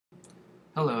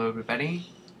Hello everybody,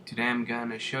 today I'm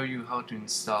gonna show you how to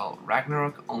install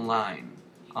Ragnarok Online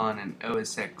on an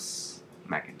OSX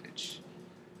Macintosh.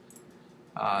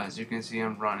 As you can see,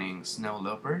 I'm running Snow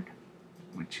Leopard,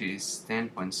 which is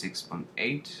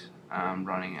 10.6.8. I'm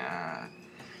running a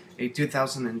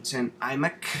 2010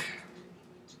 iMac,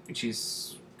 which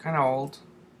is kinda old,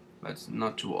 but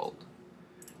not too old.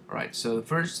 Alright, so the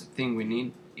first thing we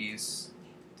need is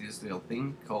this little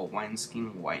thing called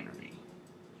Wineskin Winery.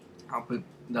 I'll put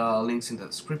the links in the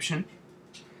description,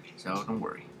 so don't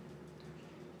worry.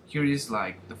 Here is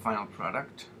like the final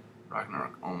product,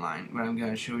 Ragnarok Online, but I'm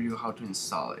gonna show you how to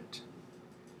install it.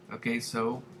 Okay,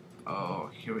 so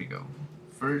here we go.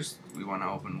 First, we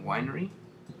wanna open Winery.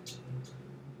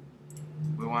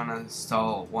 We wanna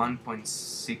install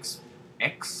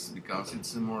 1.6x because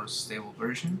it's a more stable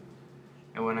version.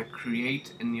 I wanna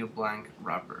create a new blank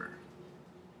wrapper.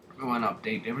 We wanna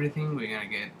update everything. We're gonna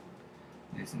get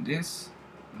this and this.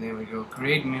 And then we go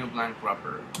create new blank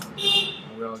wrapper.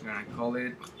 We're gonna call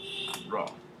it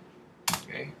raw.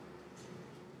 Okay.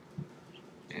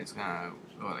 And it's gonna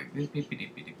go like this. Beep, beep,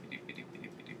 beep, beep, beep, beep, beep,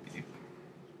 beep, beep, beep.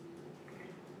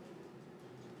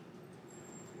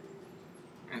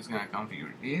 And it's gonna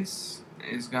configure this.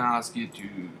 It's gonna ask you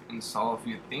to install a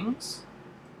few things.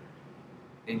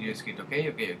 Then you just hit OK,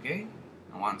 OK, OK.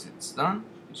 And once it's done,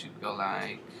 it should go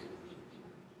like.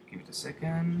 Give it a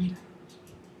second.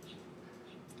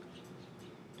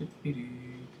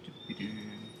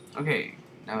 Okay,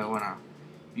 now I wanna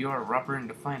view our wrapper in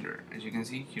the Finder. As you can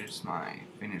see, here's my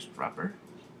finished wrapper.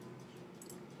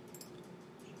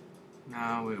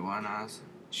 Now we wanna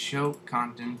show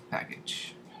content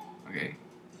package. Okay.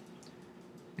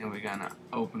 Then we're gonna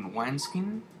open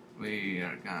Wineskin. We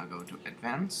are gonna go to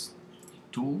Advanced,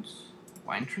 Tools,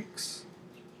 Winetricks.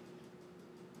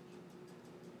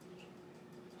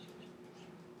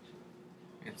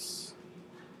 It's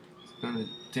gonna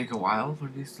take a while for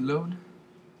this to load.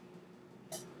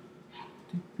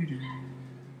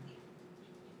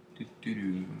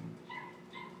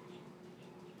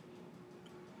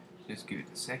 Just give it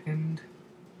a second.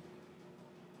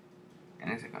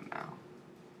 And a second now.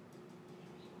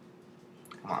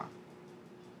 Come on.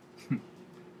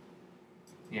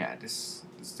 Yeah, this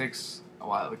takes a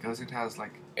while because it has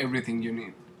like everything you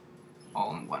need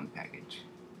all in one package.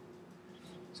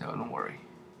 So don't worry.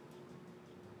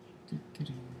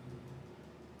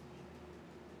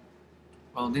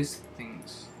 While these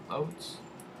things loads,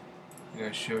 I'm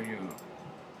gonna show you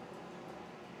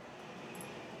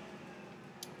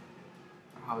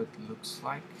how it looks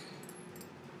like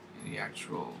in the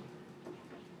actual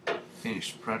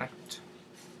finished product.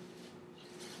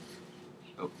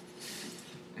 Oh,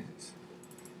 it's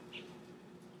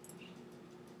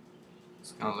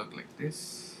gonna look like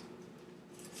this.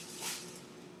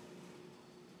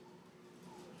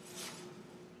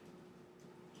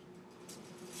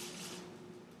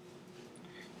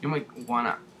 You might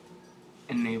wanna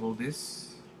enable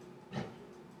this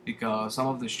because some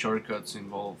of the shortcuts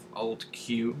involve Alt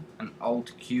Q, and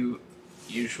Alt Q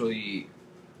usually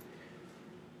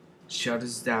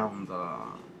shuts down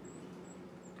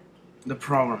the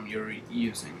program you're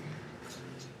using.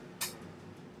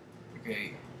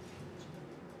 Okay.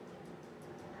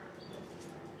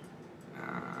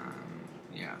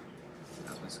 Yeah,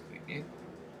 that's basically it.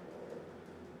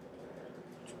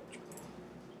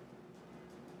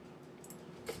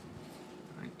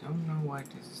 I don't know why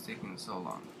this is taking so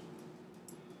long.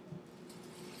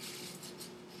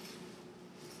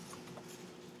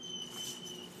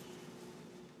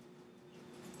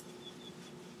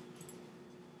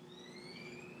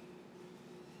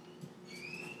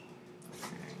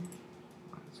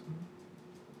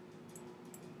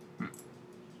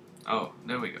 Oh,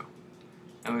 there we go.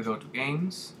 Then we go to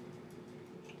games.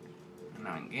 And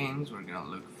now in games, we're gonna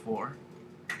look for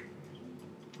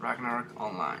Ragnarok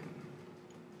Online.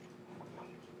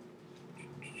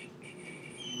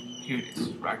 Here it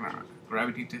is, Ragnarok.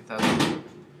 Gravity 2000.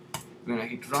 We're gonna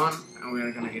hit run, and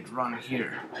we're gonna hit run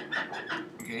here.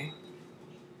 Okay?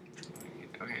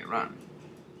 Okay, run.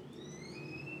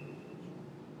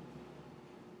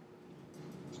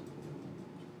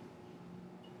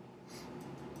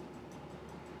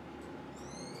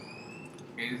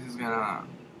 Okay, this is gonna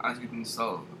ask you to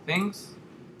install things.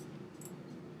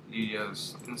 You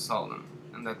just install them,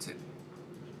 and that's it.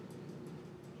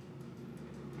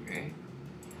 Okay.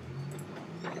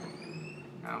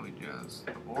 Now we just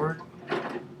abort.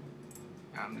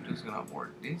 I'm just gonna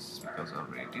abort this because I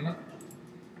already did it.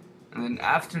 And then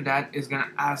after that, it's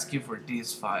gonna ask you for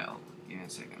this file. Give me a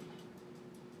second.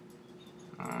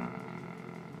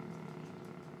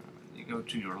 You go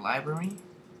to your library.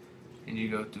 and you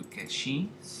go to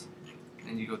caches,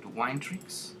 and you go to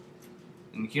Winetricks,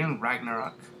 and here in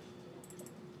Ragnarok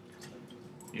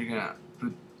you're gonna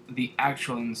put the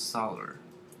actual installer.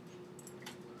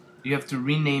 You have to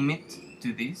rename it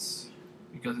to this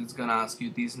because it's gonna ask you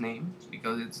this name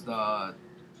because it's the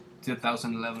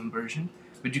 2011 version,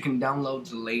 but you can download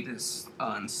the latest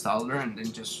installer and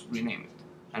then just rename it,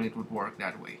 and it would work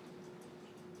that way.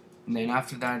 And then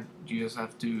after that you just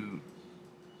have to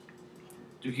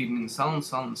hit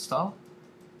install,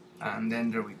 and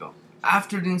then there we go.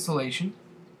 After the installation,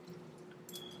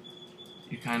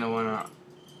 you kind of wanna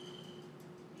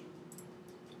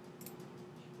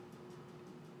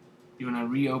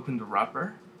reopen the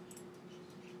wrapper.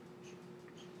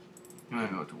 You wanna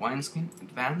go to Wineskin,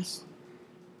 Advanced,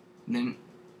 and then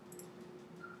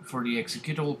for the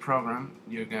executable program,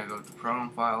 you're gonna go to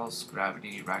Program Files,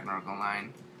 Gravity, Ragnarok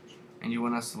Online, and you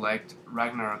wanna select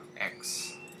Ragnarok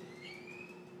X.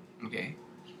 Okay,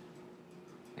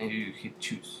 and you hit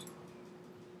choose.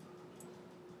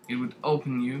 It would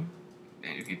open you,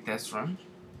 then you hit test run.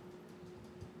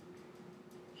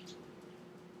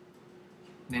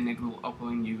 Then it will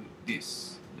open you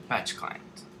this, the patch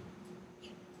client.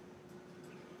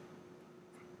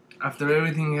 After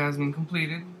everything has been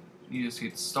completed, you just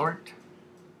hit start,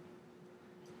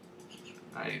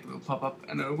 and it will pop up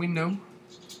another window.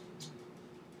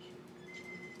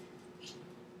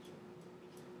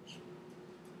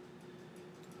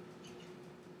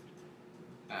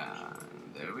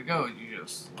 And there we go, you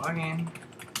just log in,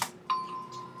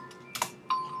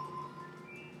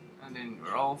 and then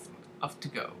you're off to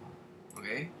go.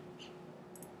 Okay?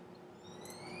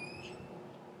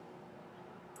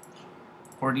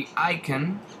 For the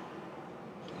icon,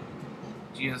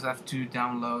 you just have to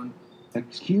download.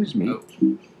 Excuse me. Oh.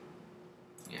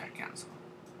 Yeah, cancel.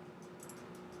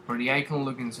 For the icon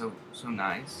looking so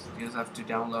nice, you just have to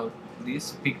download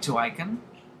this pick to icon.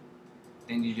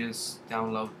 Then you just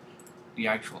download the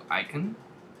actual icon,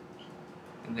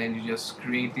 and then you just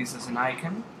create this as an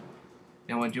icon.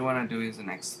 Then what you want to do is the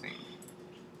next thing.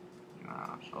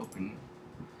 Open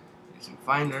this in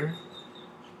Finder.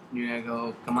 You're gonna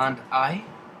go Command I,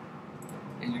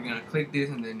 and you're gonna click this,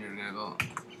 and then you're gonna go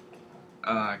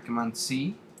Command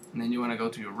C, and then you wanna go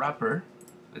to your wrapper.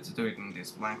 Let's do it in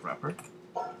this blank wrapper.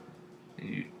 And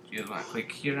you just wanna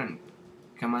click here and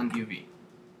Command UV.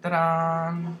 Ta-da!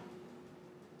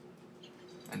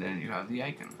 And then you have the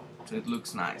icon, so it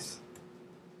looks nice.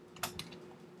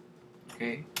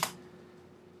 Okay.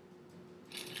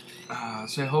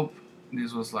 So I hope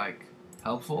this was like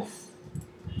helpful.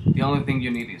 The only thing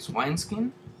you need is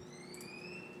Wineskin.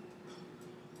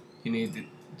 You need the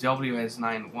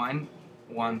WS9 Wine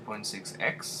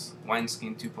 1.6x,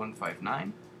 Wineskin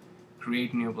 2.59,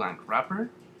 create new blank wrapper.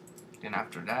 Then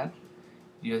after that,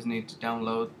 you just need to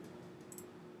download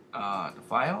the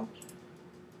file,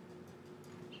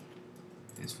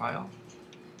 this file.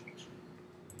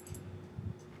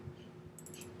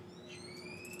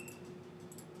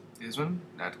 This one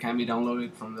that can be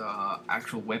downloaded from the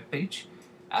actual web page.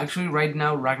 Actually, right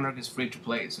now Ragnarok is free to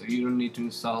play, so you don't need to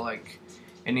install like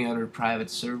any other private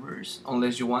servers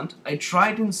unless you want. I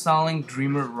tried installing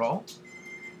Dreamer Raw,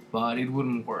 but it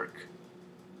wouldn't work.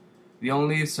 The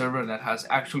only server that has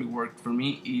actually worked for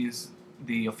me is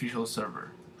the official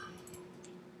server.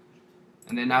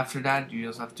 And then after that, you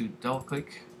just have to double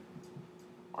click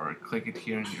or click it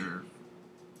here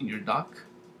in your dock,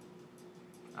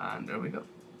 and there we go.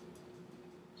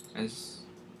 Just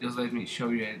let me show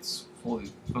you it's fully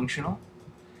functional.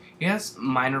 It has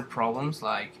minor problems,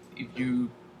 like if you,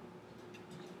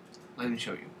 let me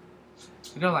show you.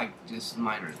 They're like just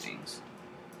minor things.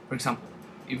 For example,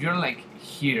 if you're like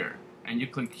here and you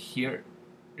click here,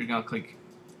 you're gonna click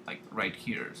like right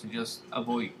here. So just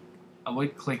avoid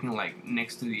clicking like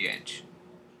next to the edge.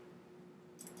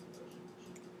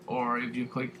 Or if you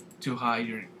click too high,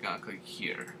 you're gonna click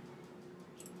here.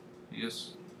 You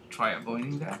just try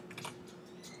avoiding that.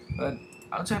 But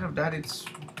outside of that, it's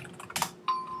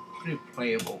pretty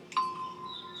playable.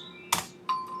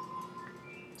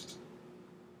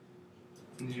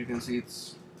 As you can see,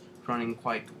 it's running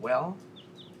quite well.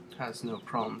 It has no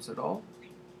problems at all.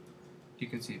 You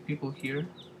can see people here.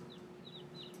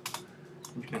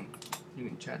 You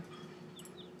can chat.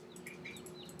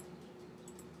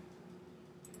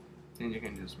 Then you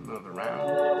can just move around.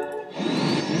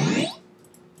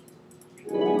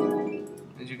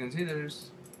 As you can see, there's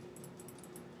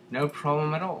no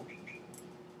problem at all.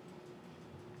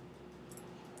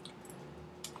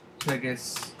 So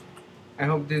I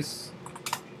hope this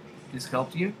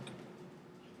helped you.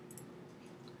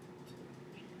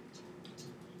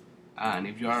 And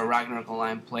if you are a Ragnarok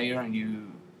Online player and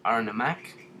you are on a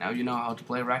Mac, now you know how to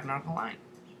play Ragnarok Online.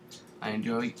 I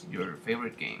enjoy your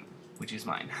favorite game, which is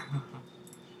mine.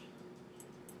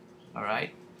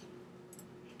 Alright?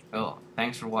 Well,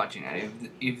 thanks for watching.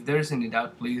 If there's any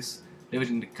doubt, please leave it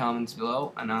in the comments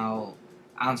below and I'll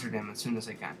answer them as soon as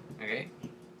I can. Okay?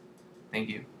 Thank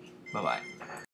you. Bye-bye.